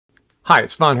Hi,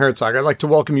 it's Von Hertzog. I'd like to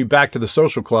welcome you back to the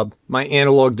Social Club, my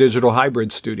analog digital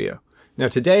hybrid studio. Now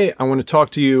today I want to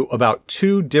talk to you about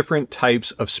two different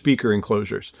types of speaker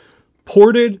enclosures,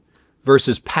 ported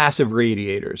versus passive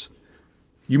radiators.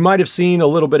 You might have seen a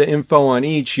little bit of info on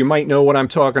each. You might know what I'm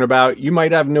talking about. You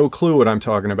might have no clue what I'm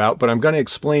talking about, but I'm going to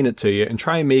explain it to you and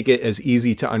try and make it as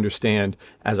easy to understand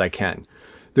as I can.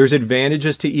 There's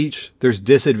advantages to each, there's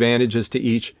disadvantages to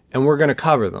each, and we're going to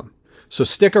cover them. So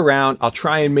stick around. I'll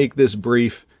try and make this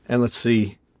brief, and let's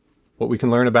see what we can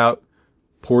learn about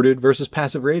ported versus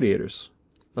passive radiators.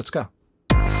 Let's go.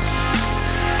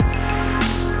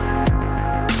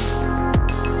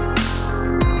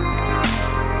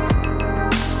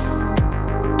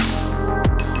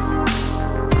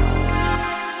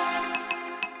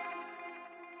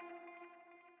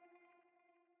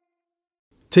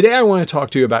 Today I want to talk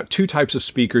to you about two types of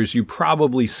speakers you've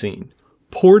probably seen: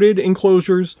 ported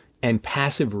enclosures and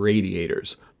passive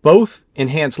radiators. Both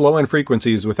enhance low-end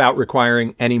frequencies without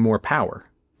requiring any more power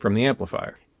from the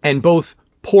amplifier. And both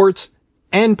ports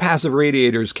and passive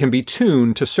radiators can be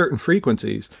tuned to certain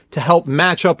frequencies to help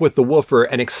match up with the woofer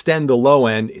and extend the low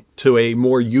end to a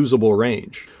more usable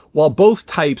range. While both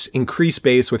types increase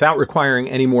bass without requiring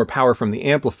any more power from the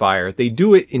amplifier, they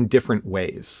do it in different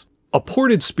ways. A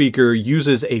ported speaker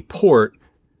uses a port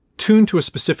tuned to a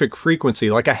specific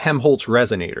frequency, like a Helmholtz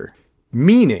resonator,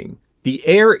 meaning the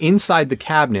air inside the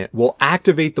cabinet will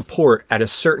activate the port at a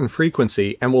certain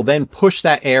frequency and will then push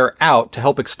that air out to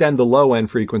help extend the low end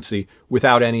frequency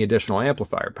without any additional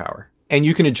amplifier power. And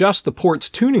you can adjust the port's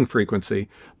tuning frequency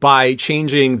by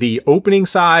changing the opening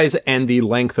size and the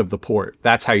length of the port.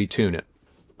 That's how you tune it.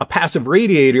 A passive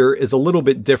radiator is a little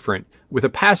bit different. With a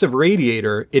passive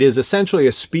radiator, it is essentially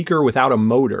a speaker without a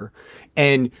motor,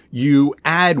 and you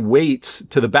add weights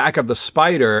to the back of the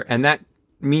spider, and that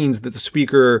means that the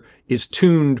speaker is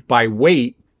tuned by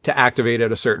weight to activate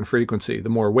at a certain frequency. The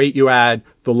more weight you add,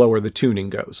 the lower the tuning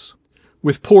goes.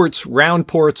 With ports, round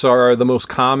ports are the most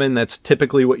common. That's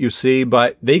typically what you see,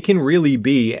 but they can really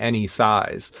be any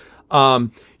size.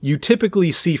 You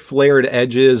typically see flared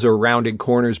edges or rounded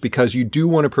corners because you do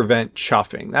want to prevent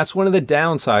chuffing. That's one of the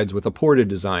downsides with a ported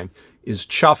design, is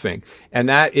chuffing. And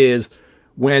that is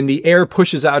when the air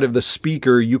pushes out of the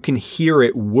speaker, you can hear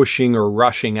it whooshing or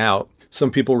rushing out. Some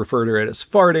people refer to it as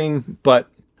farting, but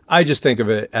I just think of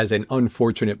it as an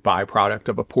unfortunate byproduct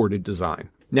of a ported design.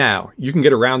 Now, you can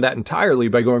get around that entirely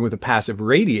by going with a passive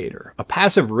radiator. A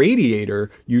passive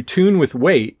radiator you tune with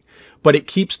weight, but it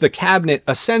keeps the cabinet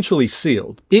essentially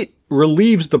sealed. It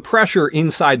relieves the pressure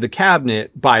inside the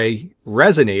cabinet by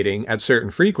resonating at certain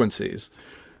frequencies,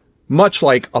 much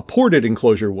like a ported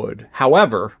enclosure would.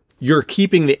 However, you're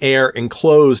keeping the air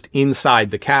enclosed inside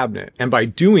the cabinet, and by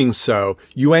doing so,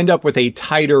 you end up with a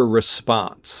tighter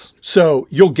response. So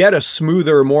you'll get a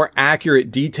smoother, more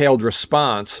accurate, detailed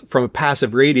response from a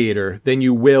passive radiator than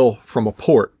you will from a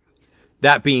port.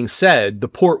 That being said, the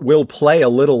port will play a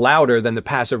little louder than the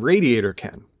passive radiator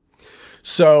can.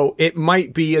 So it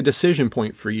might be a decision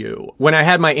point for you. When I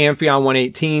had my Amphion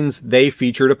 118s, they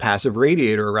featured a passive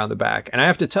radiator around the back, and I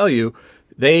have to tell you,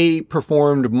 they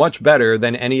performed much better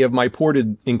than any of my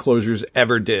ported enclosures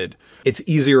ever did. It's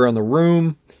easier on the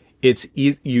room. It's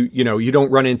you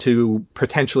don't run into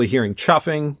potentially hearing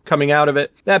chuffing coming out of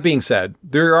it. That being said,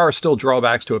 there are still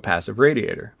drawbacks to a passive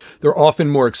radiator. They're often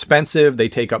more expensive. They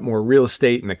take up more real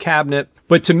estate in the cabinet.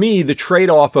 But to me, the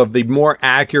trade-off of the more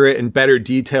accurate and better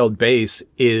detailed bass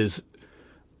is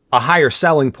a higher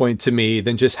selling point to me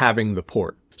than just having the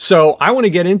port. So I want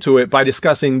to get into it by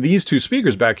discussing these two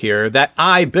speakers back here that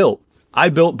I built. I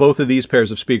built both of these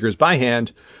pairs of speakers by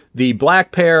hand. The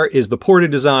black pair is the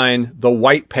ported design. The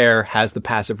white pair has the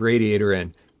passive radiator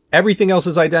in. Everything else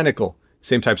is identical.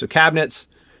 Same types of cabinets,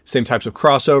 same types of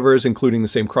crossovers, including the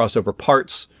same crossover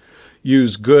parts.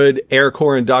 Use good air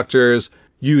core inductors,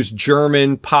 use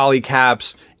German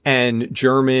polycaps and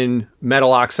German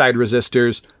metal oxide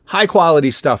resistors. High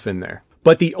quality stuff in there.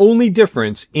 But the only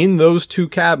difference in those two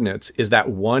cabinets is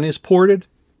that one is ported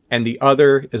and the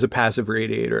other is a passive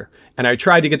radiator. And I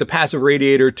tried to get the passive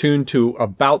radiator tuned to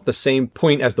about the same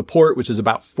point as the port, which is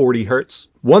about 40 Hertz.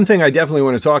 One thing I definitely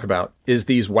want to talk about is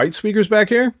these white speakers back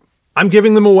here. I'm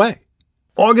giving them away.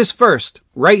 August 1st,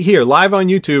 right here, live on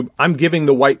YouTube, I'm giving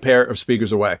the white pair of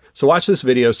speakers away. So watch this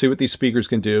video, see what these speakers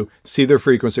can do, see their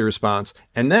frequency response,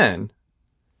 and then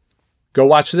go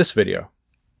watch this video.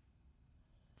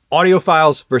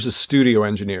 Audiophiles versus studio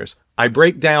engineers. I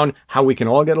break down how we can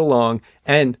all get along,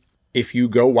 and if you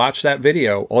go watch that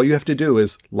video, all you have to do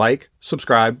is like,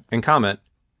 subscribe, and comment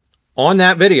on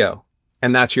that video,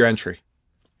 and that's your entry.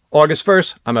 August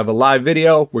 1st, I'm going to have a live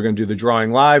video. We're going to do the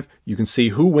drawing live. You can see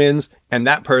who wins, and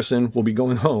that person will be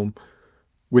going home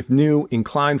with new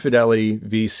Inclined Fidelity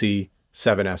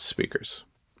VC7S speakers.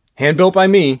 Hand built by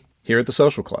me here at the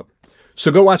Social Club.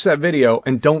 So go watch that video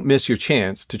and don't miss your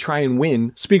chance to try and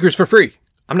win speakers for free.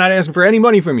 I'm not asking for any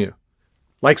money from you.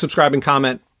 Like, subscribe, and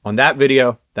comment on that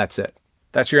video. That's it.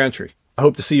 That's your entry. I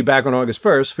hope to see you back on August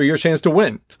 1st for your chance to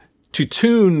win. To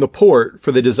tune the port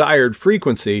for the desired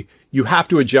frequency, you have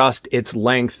to adjust its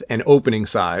length and opening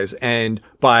size. And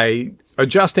by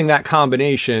adjusting that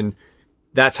combination,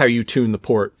 that's how you tune the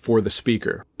port for the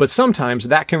speaker. But sometimes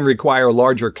that can require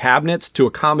larger cabinets to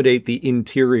accommodate the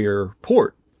interior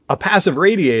port. A passive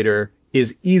radiator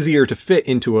is easier to fit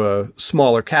into a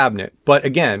smaller cabinet. But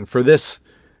again, for this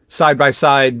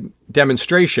side-by-side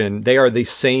demonstration, they are the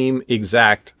same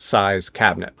exact size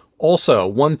cabinet. Also,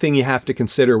 one thing you have to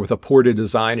consider with a ported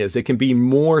design is it can be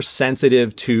more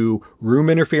sensitive to room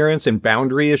interference and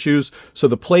boundary issues. So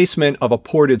the placement of a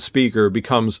ported speaker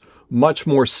becomes much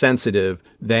more sensitive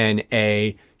than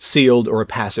a sealed or a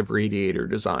passive radiator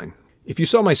design. If you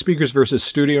saw my speakers versus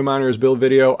studio monitors build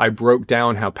video, I broke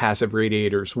down how passive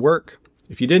radiators work.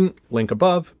 If you didn't, link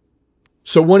above.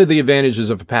 So one of the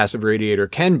advantages of a passive radiator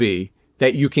can be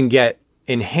that you can get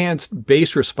enhanced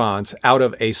bass response out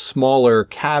of a smaller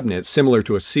cabinet, similar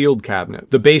to a sealed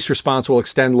cabinet. The bass response will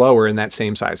extend lower in that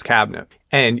same size cabinet.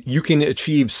 And you can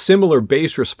achieve similar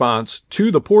bass response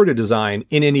to the ported design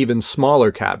in an even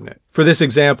smaller cabinet. For this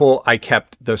example, I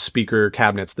kept the speaker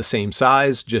cabinets the same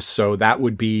size, just so that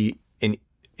would be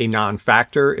a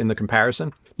non-factor in the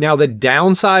comparison. Now, the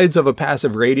downsides of a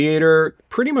passive radiator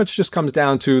pretty much just comes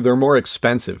down to they're more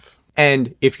expensive.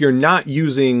 And if you're not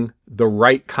using the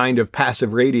right kind of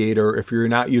passive radiator, if you're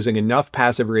not using enough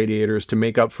passive radiators to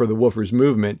make up for the woofer's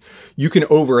movement, you can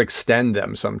overextend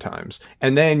them sometimes.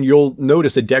 And then you'll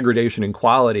notice a degradation in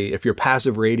quality if your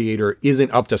passive radiator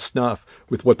isn't up to snuff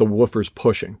with what the woofer's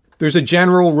pushing. There's a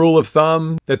general rule of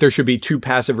thumb that there should be 2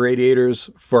 passive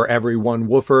radiators for every 1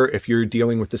 woofer if you're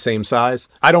dealing with the same size.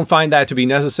 I don't find that to be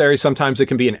necessary. Sometimes it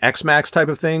can be an X-Max type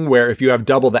of thing, where if you have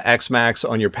double the X-Max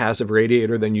on your passive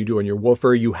radiator than you do on your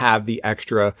woofer, you have the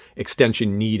extra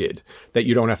extension needed, that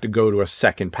you don't have to go to a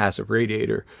second passive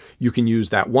radiator. You can use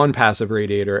that 1 passive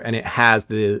radiator and it has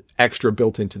the extra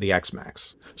built into the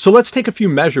X-Max. So let's take a few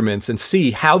measurements and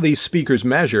see how these speakers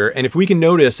measure, and if we can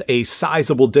notice a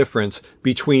sizable difference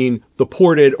between the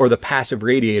ported or the passive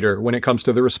radiator when it comes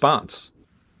to the response.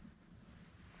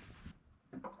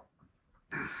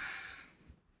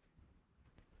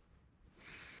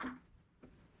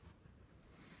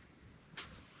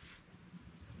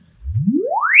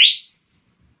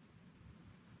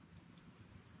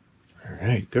 All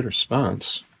right, good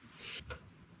response.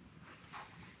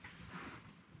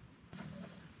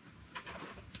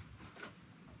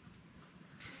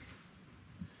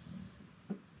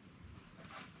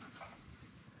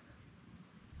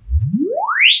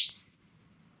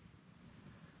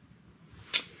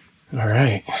 All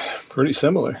right, pretty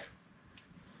similar.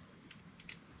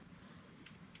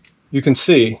 You can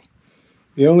see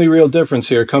the only real difference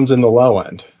here comes in the low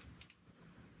end.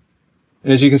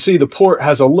 And as you can see, the port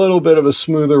has a little bit of a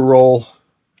smoother roll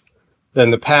than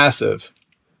the passive,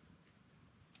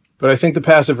 but I think the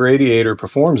passive radiator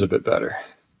performs a bit better.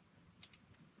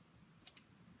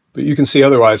 But you can see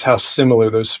otherwise how similar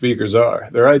those speakers are.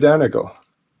 They're identical,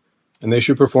 and they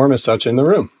should perform as such in the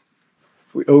room.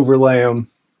 If we overlay them,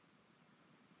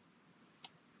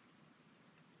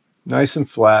 nice and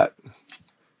flat,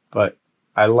 but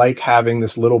I like having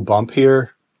this little bump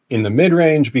here in the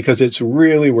mid-range because it's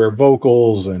really where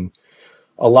vocals and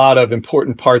a lot of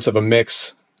important parts of a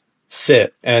mix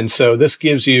sit. And so this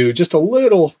gives you just a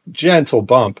little gentle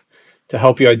bump to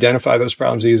help you identify those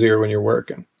problems easier when you're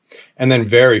working. And then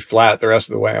very flat the rest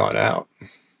of the way on out.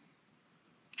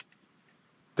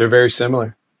 They're very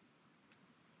similar.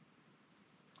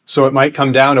 So it might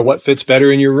come down to what fits better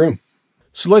in your room.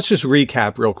 So let's just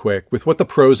recap real quick with what the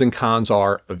pros and cons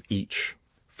are of each.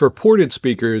 For ported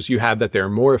speakers, you have that they're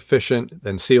more efficient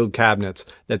than sealed cabinets,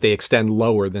 that they extend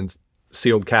lower than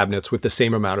sealed cabinets with the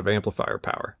same amount of amplifier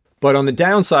power. But on the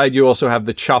downside, you also have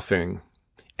the chuffing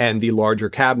and the larger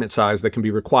cabinet size that can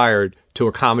be required to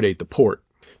accommodate the port.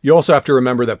 You also have to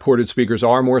remember that ported speakers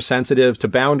are more sensitive to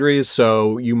boundaries,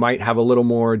 so you might have a little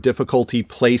more difficulty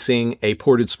placing a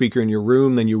ported speaker in your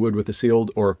room than you would with a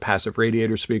sealed or passive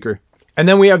radiator speaker. And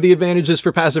then we have the advantages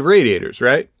for passive radiators,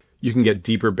 right? You can get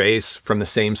deeper bass from the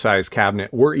same size cabinet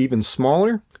or even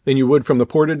smaller than you would from the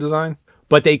ported design,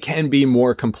 but they can be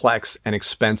more complex and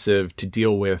expensive to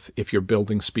deal with if you're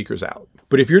building speakers out.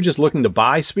 But if you're just looking to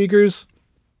buy speakers,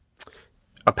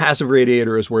 a passive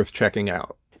radiator is worth checking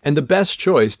out. And the best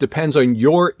choice depends on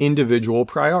your individual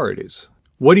priorities.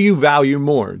 What do you value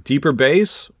more, deeper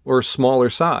bass or smaller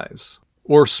size?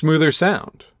 Or smoother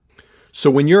sound? So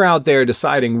when you're out there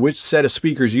deciding which set of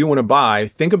speakers you want to buy,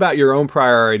 think about your own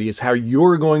priorities, how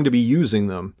you're going to be using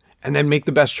them, and then make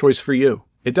the best choice for you.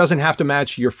 It doesn't have to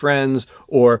match your friends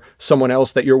or someone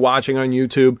else that you're watching on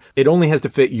YouTube. It only has to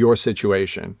fit your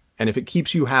situation. And if it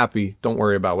keeps you happy, don't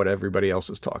worry about what everybody else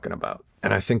is talking about.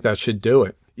 And I think that should do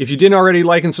it. If you didn't already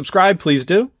like and subscribe, please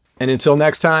do. And until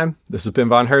next time, this has been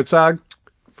Von Hertzog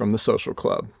from the Social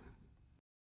Club.